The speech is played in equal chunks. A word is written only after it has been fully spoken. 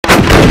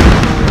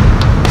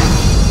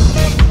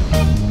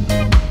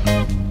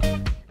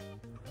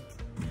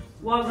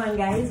Welcome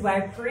guys, why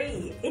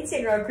pre? It's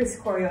your girl Chris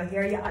Choreo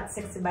here, your hot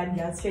sexy bad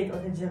girl straight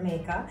out of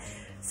Jamaica.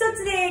 So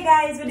today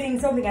guys, we're doing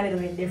something a little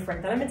bit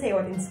different. Let me tell you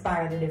what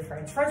inspired the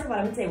difference. First of all,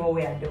 let me tell you what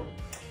we are doing.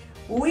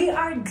 We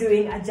are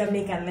doing a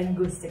Jamaican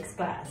linguistics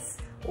class.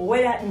 What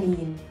that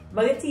mean? I'm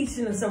going to teach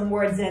you some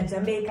words in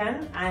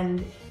Jamaican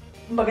and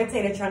I'm going to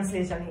tell you the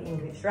translation in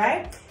English,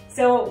 right?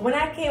 So when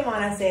I came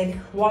on, I said,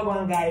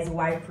 Wagwan guys,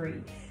 why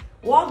pre?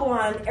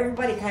 Wagwan,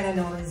 everybody kind of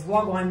knows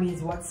Wagwan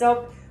means what's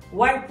up.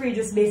 Why pre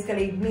just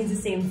basically means the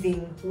same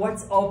thing.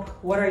 What's up?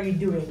 What are you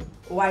doing?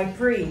 Why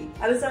pre?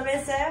 Understand what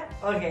I say?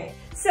 Okay.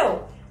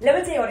 So let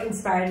me tell you what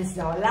inspired this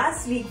now.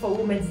 Last week for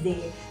Women's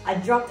Day, I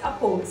dropped a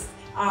post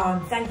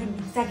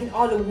thanking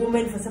all the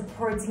women for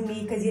supporting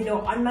me, because you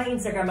know on my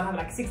Instagram I have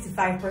like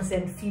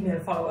 65% female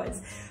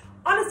followers.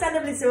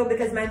 Understandably so,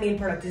 because my main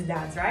product is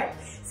dance, right?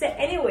 So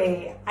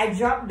anyway, I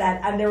dropped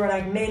that and there were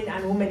like men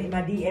and women in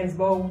my DMs,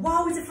 but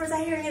wow, it's the first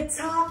time hearing you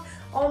talk.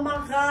 Oh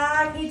my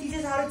god, he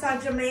teaches how to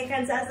talk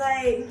Jamaican. So I was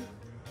like,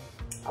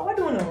 oh, I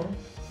don't know.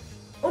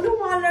 I don't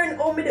want to learn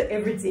how to do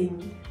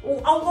everything. Oh,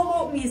 what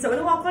about me? So I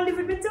don't want to live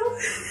with me too?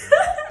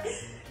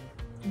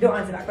 Don't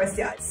answer that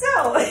question.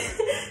 So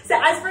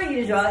as per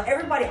usual,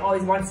 everybody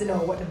always wants to know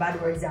what the bad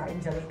words are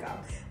in Jamaica.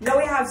 Now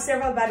we have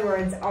several bad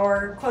words.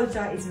 Our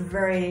culture is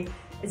very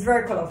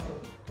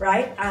colorful,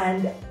 right?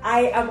 And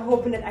I am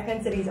hoping that I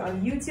can say these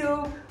on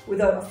YouTube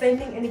without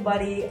offending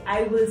anybody.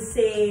 I will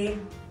say,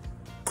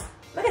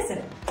 like I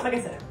said,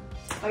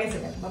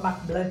 my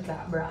back blood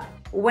clot broad.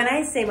 When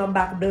I say my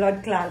back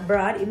blood clot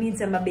broad, it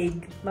means I'm a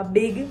big,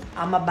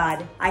 I'm a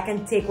bad. I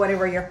can take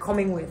whatever you're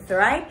coming with,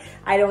 right?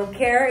 I don't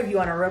care if you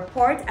want to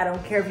report. I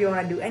don't care if you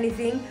want to do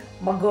anything.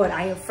 My God,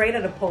 I ain't afraid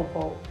of the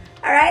po-po.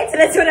 Alright, so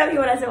that's what I mean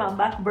when I say my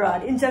back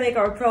broad. In Jamaica,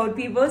 we're proud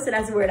people, so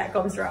that's where that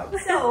comes from.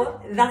 So,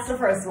 that's the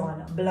first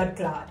one, blood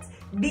clot.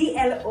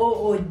 B-L-O-O-D-C-L-A-A-T.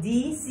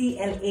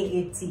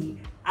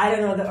 I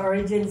don't know the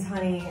origins,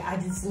 honey. I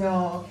just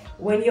know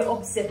when you're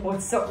upset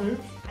about something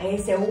and you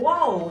say,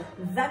 wow,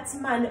 that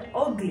man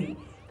ugly.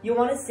 You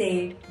want to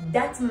say,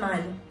 that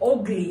man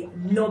ugly,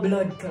 no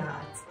blood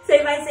clot. So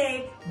if I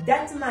say,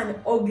 that man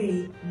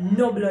ugly,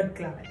 no blood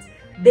clot,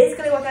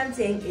 basically what I'm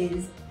saying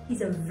is,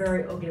 he's a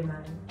very ugly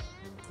man.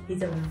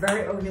 He's a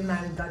very ugly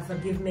man. God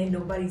forgive me.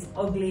 Nobody's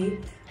ugly.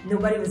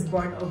 Nobody was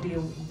born ugly.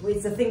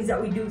 It's the things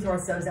that we do to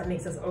ourselves that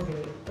makes us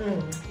ugly.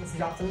 Let's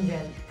drop some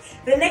gems.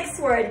 The next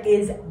word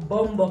is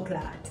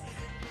bomboclat.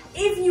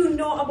 If you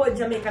know about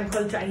Jamaican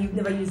culture and you've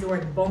never used the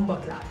word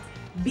bomboclat,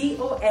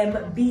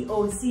 B-O-M-B-O-C-L-A-A-T.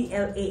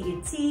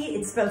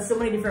 It's spelled so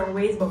many different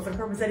ways, but for the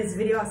purpose of this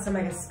video, I'm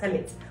going to spell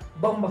it.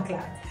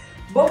 Bomboclat.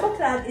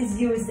 Bomboclat is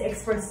used to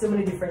express so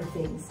many different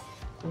things.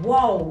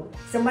 Wow,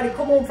 somebody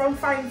come home from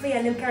foreign fair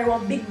and them carry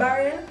one big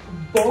barrel.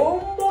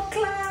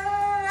 Bomboclat.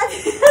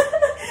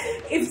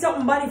 If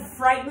somebody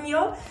frighten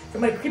you,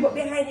 somebody creep up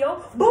behind you,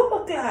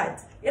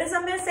 bomboclat. You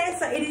understand what I'm saying?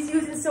 So it is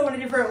used in so many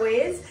different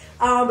ways.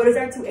 But those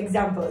are two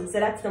examples. So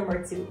that's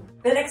number 2.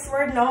 The next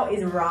word now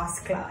is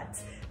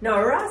rasclat.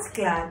 Now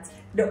rasclat,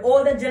 the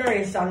older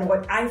generation,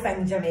 what I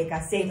find in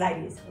Jamaica, say it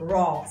like this,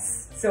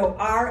 Ross. So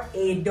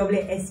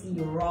R-A-S-S-E,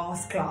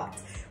 rasclat.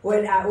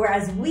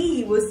 Whereas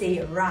we will say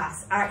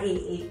ras,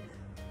 R-A-S-S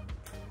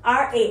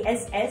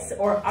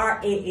or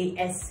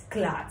R-A-A-S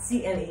clat,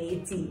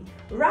 C-L-A-T.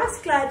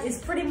 Rasclat is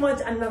pretty much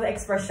another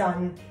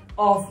expression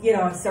of, you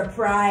know,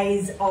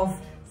 surprise, of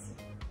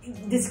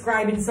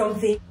describing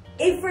something.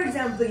 If, for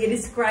example, you're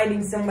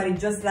describing somebody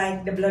just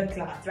like the blood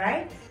clot,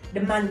 right? The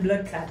man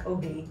blood clot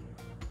ugly.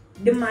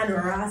 The man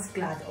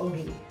rasclat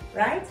ugly,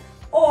 right?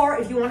 Or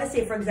if you want to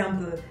say, for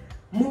example,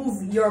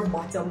 move your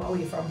bottom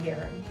away from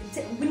here.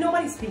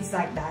 Nobody speaks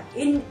like that.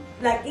 In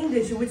like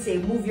English, you would say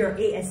move your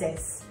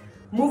ass.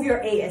 Move your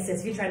ass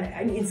if you're trying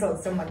to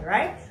insult somebody,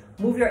 right?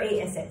 Move your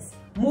ass.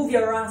 Move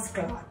your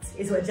rasclat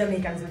is what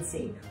Jamaicans would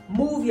say.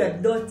 Move your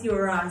dirty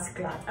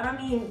rasclat. And I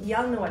mean,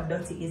 y'all know what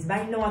dirty is.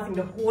 By now, I think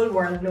the whole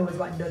world knows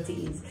what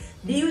dirty is.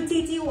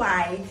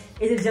 D-U-T-T-Y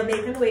is a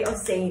Jamaican way of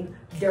saying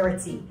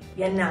dirty.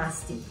 You're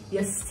nasty.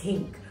 You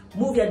stink.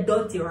 Move your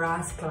dirty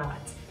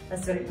rasclat.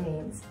 That's what it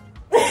means.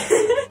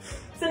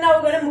 So now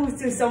we're going to move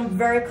to some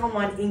very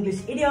common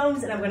English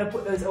idioms, and I'm going to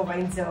put those over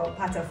into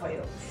Patwa for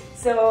you.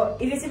 So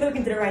if you see me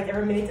looking to the right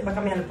every minute, I'm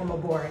coming up on my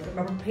board.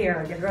 I'm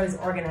prepared. Your girl is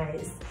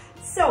organized.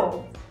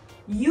 So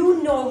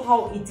you know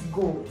how it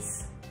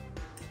goes.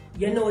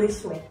 You know the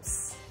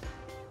Schweppes.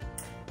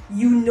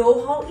 You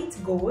know how it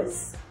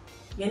goes.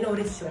 You know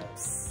the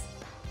Schweppes.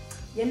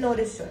 You know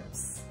the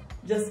Schweppes.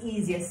 Just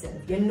ease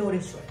yourself. You know the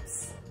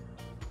Schweppes.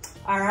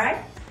 Alright?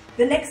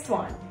 The next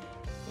one.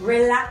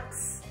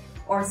 Relax.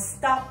 Or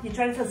stop. You're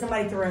trying to tell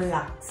somebody to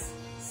relax.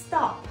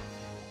 Stop.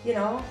 You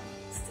know,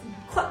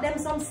 cut them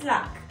some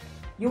slack.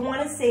 You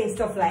want to say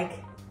stuff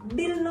like,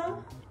 Bill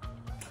no,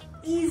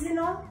 easy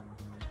no,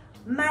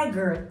 my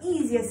girl,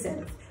 ease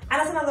yourself. And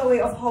that's another way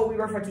of how we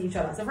refer to each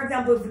other. So for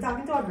example, if we're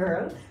talking to a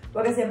girl,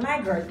 we're going to say, my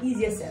girl, ease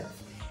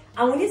yourself.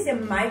 And when you say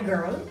my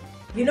girl,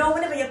 you know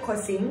whenever you're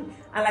cussing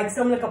and like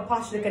some like a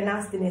posh, like a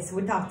nastiness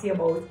we talk to you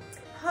about,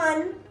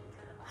 hun,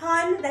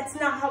 that's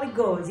not how it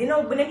goes. You know,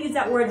 when they use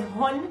that word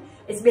hun,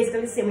 It's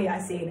basically the same way I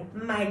saying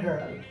my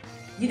girl.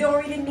 You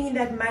don't really mean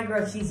that my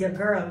girl, she's your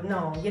girl.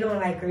 No, you don't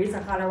like her. You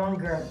just call her one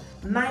girl.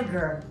 My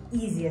girl,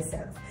 ease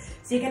yourself.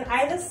 So you can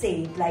either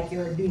say it like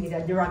you're doing it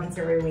a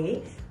derogatory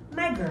way.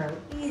 My girl,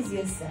 ease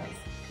yourself.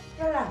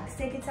 Relax,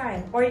 take your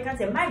time. Or you can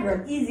say, my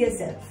girl, ease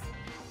yourself.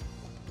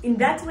 In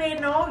that way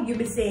now, you'll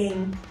be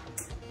saying,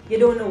 you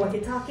don't know what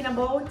you're talking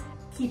about.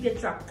 Keep your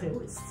trap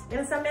closed. You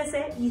understand what I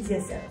say? Ease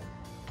yourself.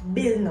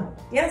 Bill now.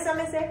 You understand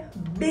what I say?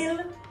 Bill,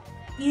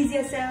 ease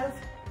yourself,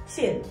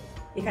 chill.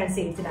 You can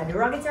say it in a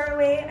derogatory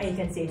way, and you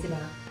can say it in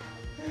a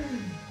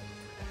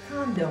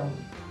calm down,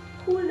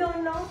 cool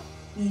down now,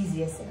 ease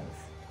yourself,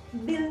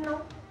 bill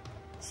now,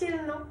 chill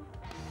now.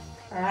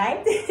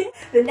 Alright?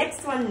 The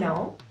next one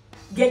now,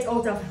 get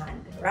out of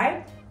hand,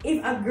 right?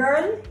 If a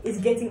girl is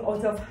getting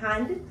out of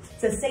hand,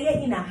 so say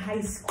you're in a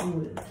high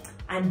school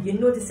and you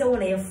notice that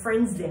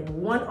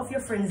one of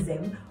your friends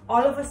them,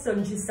 all of a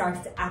sudden she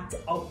starts to act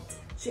out.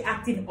 She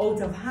acted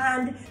out of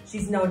hand.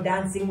 She's now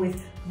dancing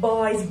with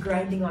boys,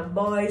 grinding on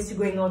boys. She's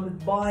going out with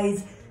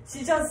boys.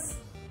 She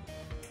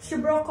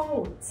broke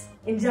out.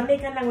 In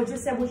Jamaican language, we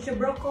say, she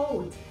broke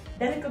out.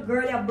 That little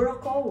girl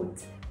broke out.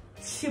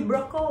 She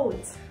broke out,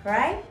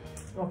 right?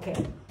 Okay.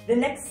 The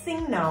next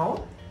thing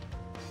now,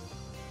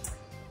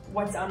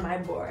 what's on my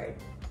board?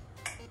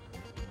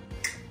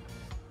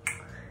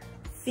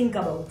 Think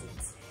about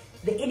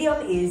it. The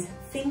idiom is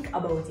think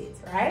about it,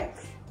 right?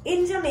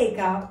 In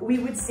Jamaica, we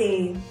would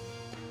say,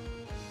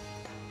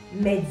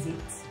 meds it.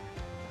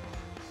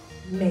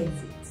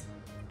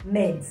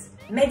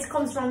 Meds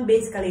comes from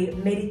basically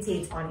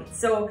meditate on it.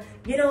 So,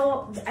 you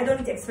know, I don't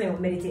need to explain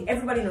what meditate.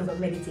 Everybody knows what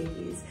meditate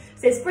is.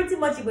 So it's pretty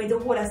much you're going to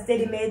hold a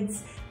steady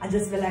meds and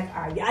just be like,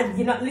 alright,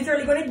 you're not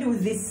literally going to do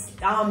this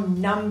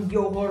nam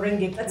yo ho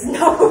renge. That's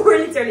not what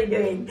we're literally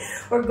doing.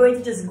 We're going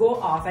to just go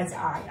off and say,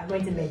 alright, I'm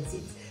going to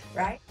meditate,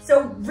 right?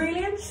 So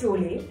really and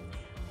truly,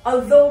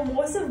 although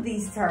most of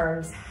these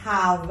terms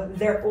have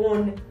their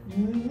own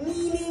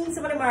meaning,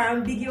 some of them are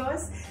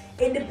ambiguous,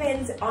 it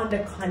depends on the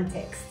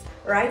context,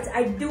 right?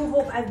 I do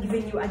hope I've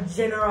given you a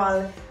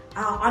general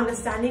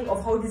understanding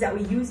of how it is that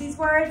we use these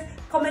words.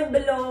 Comment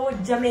below,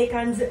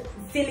 Jamaicans,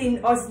 fill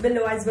in us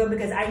below as well,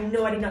 because I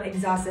know I did not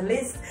exhaust the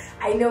list.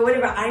 I know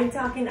whenever I'm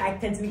talking, I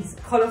tend to be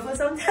colorful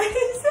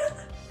sometimes.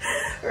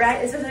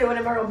 Right, especially when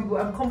I'm around people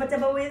I'm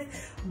comfortable with.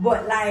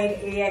 But like,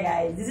 yeah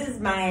guys, this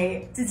is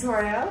my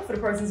tutorial for the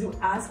persons who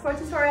asked for a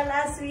tutorial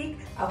last week.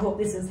 I hope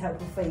this was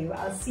helpful for you.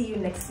 I'll see you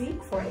next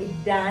week for a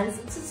dance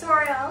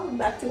tutorial,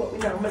 back to what we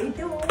normally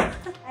do.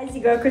 As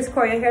you go,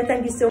 Choreo here.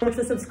 Thank you so much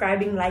for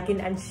subscribing,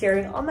 liking, and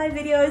sharing all my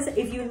videos.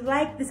 If you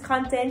like this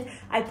content,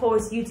 I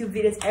post YouTube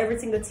videos every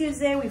single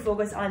Tuesday. We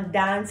focus on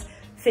dance,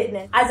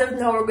 fitness. As of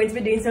now, we're going to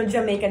be doing some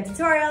Jamaican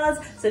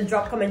tutorials, so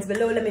drop comments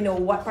below. Let me know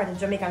what part of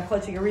Jamaican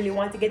culture you really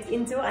want to get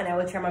into, and I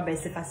will try my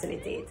best to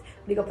facilitate.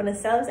 Big up on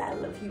yourselves. I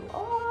love you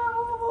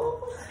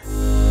all.